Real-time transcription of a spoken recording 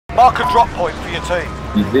Mark a drop point for your team.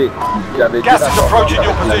 Gas is approaching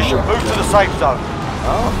your position. Move to the safe zone.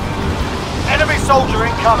 Enemy soldier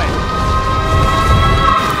incoming.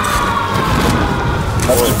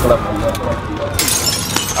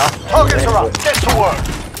 Targets are up. Get to work.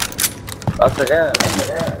 Ah, c'est rien.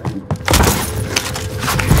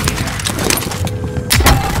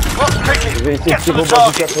 Je vais essayer de tirer au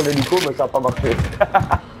bazooka sur l'hélico, mais ça n'a pas marché.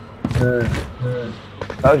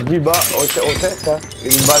 Ah, je dis bah, on teste, hein.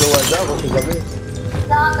 Une balle au hasard, on sait jamais.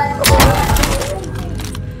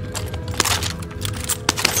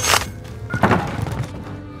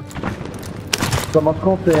 Comment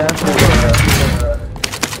compter, hein,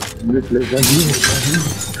 pour les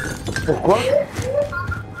indices. Pourquoi?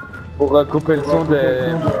 Pour couper le son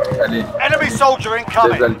des... Allez. Enemy soldier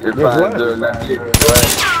incoming. De l'allié. Ouais.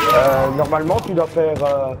 Normalement, tu dois faire...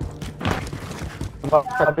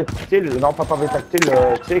 pavé tactile, non pas pavé tactile,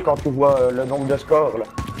 tu sais quand tu vois le nombre de scores là.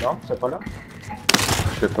 Non, c'est pas là?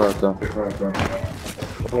 Je sais pas, attends.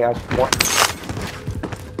 Et à ce point.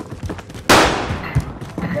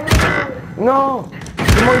 Non!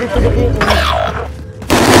 Comment il est derrière?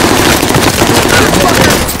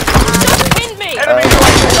 Enemy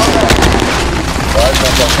ouais, j'entends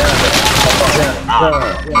rien.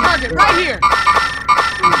 Target right here!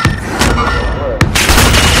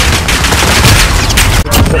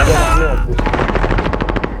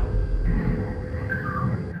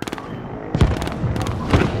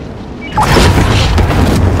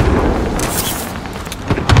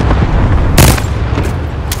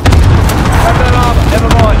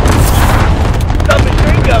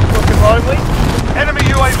 Enemy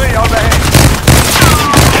UAV overhead.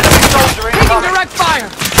 Enemy soldier incoming. Direct fire!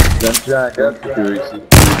 J'ai un gars qui peut ici.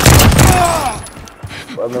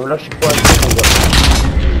 Ouais, même là je suis pas assez mon gars.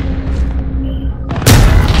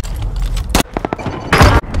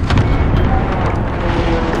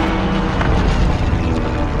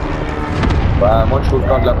 Bah moi je suis au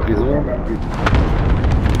camp de la prison.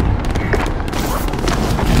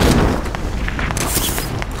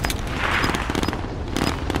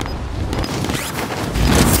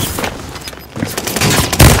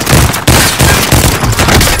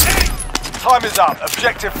 Time is up.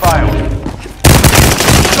 Objective failed.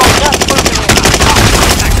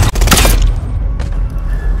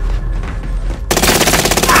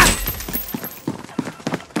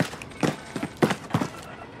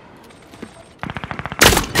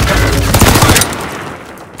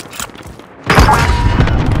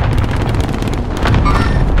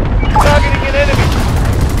 Targeting an enemy.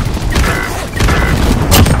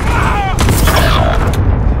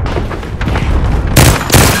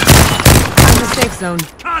 Safe zone.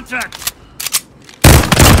 Contact!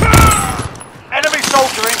 Enemy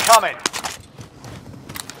soldier incoming.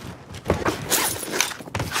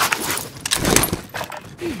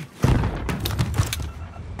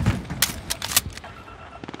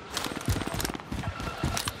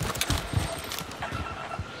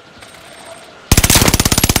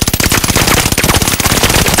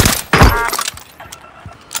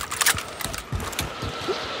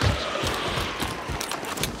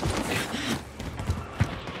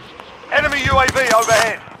 Enemy UAV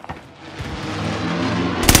overhead.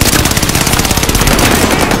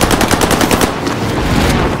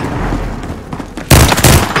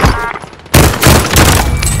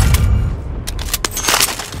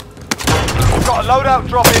 Got a loadout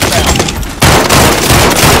drop inbound.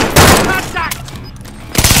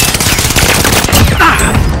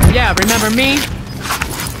 Yeah, remember me?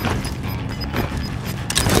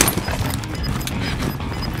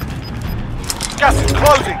 Gas is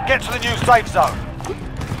closing. Get to the new safe zone.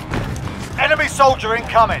 Enemy soldier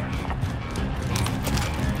incoming.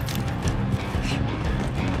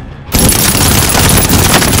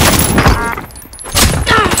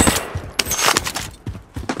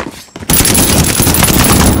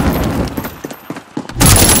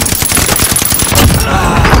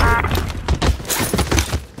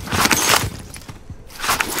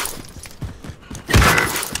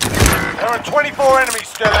 There are 24 enemies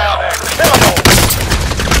still out there. Kill them all.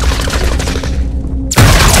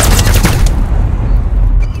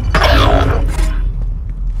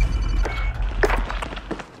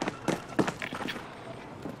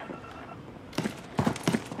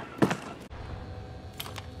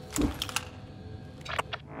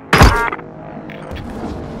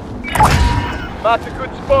 That's a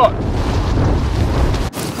good spot.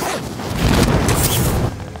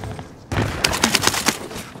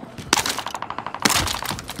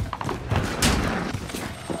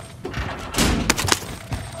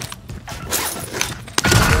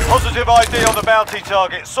 Positive ID on the bounty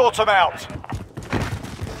target. Sort them out.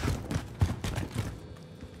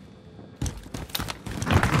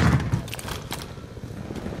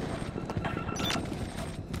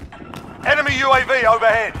 Enemy UAV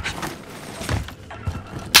overhead.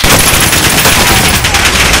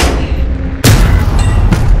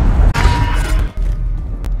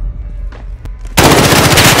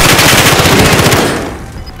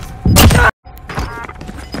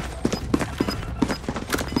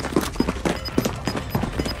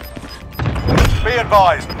 Be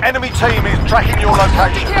advised, enemy team is tracking your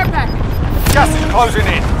location. Care package. Gas is closing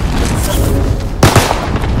in.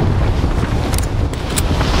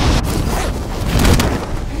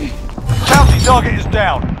 Bounty target is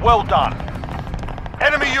down. Well done.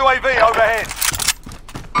 Enemy UAV overhead.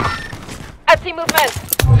 I see movement.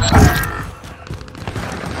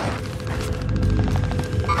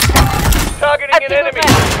 Targeting an enemy.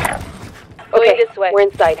 Okay, this way. We're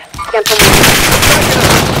inside. Cancel movement.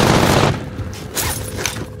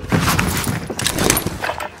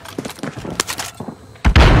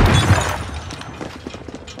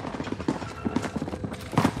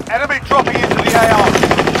 Enemy dropping into the AR.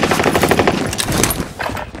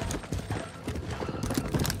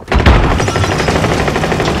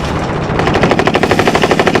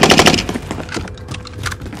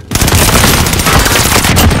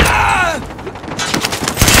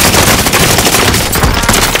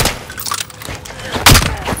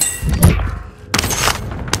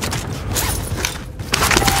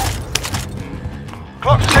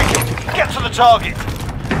 Clock's ticking. Get to the target.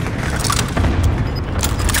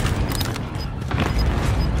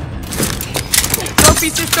 Trophy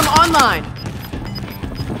system online.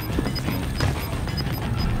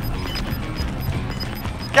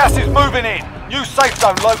 Gas is moving in. New safe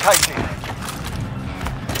zone located.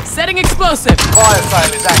 Setting explosive. Fire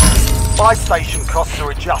sale is active. Buy station costs are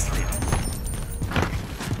adjusted.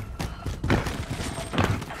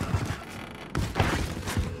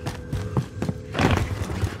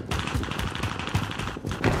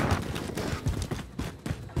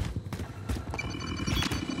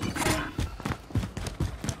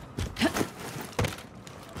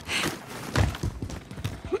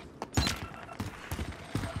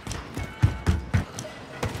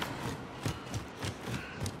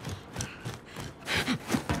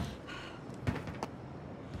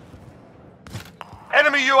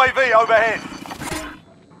 Enemy UAV overhead.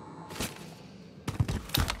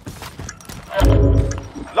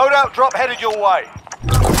 Loadout drop headed your way.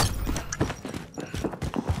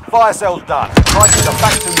 Fire sale's done. Prices are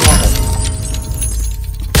back to normal.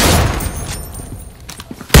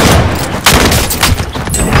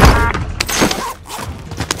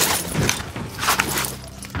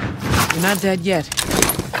 You're not dead yet.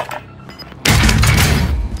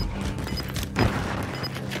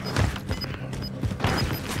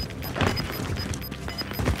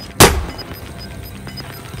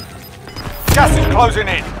 Gas is closing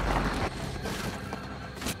in.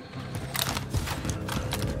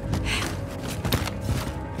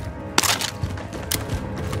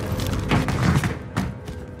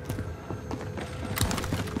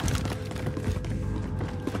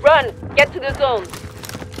 Run! Get to the zone.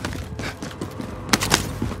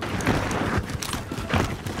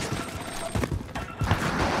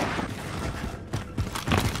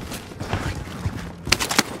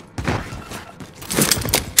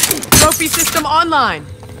 Trophy system online.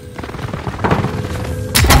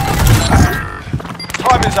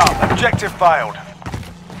 Time is up. Objective failed.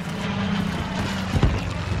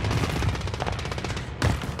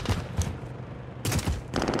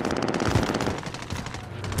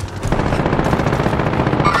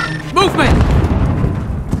 Movement.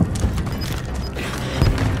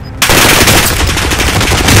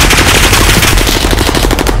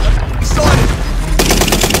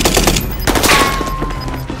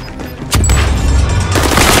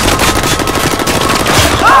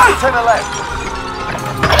 To the left.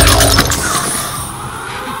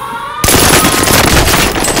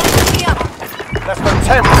 Less than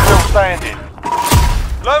 10 still standing.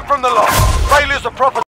 Learn from the loss. Failures are proper.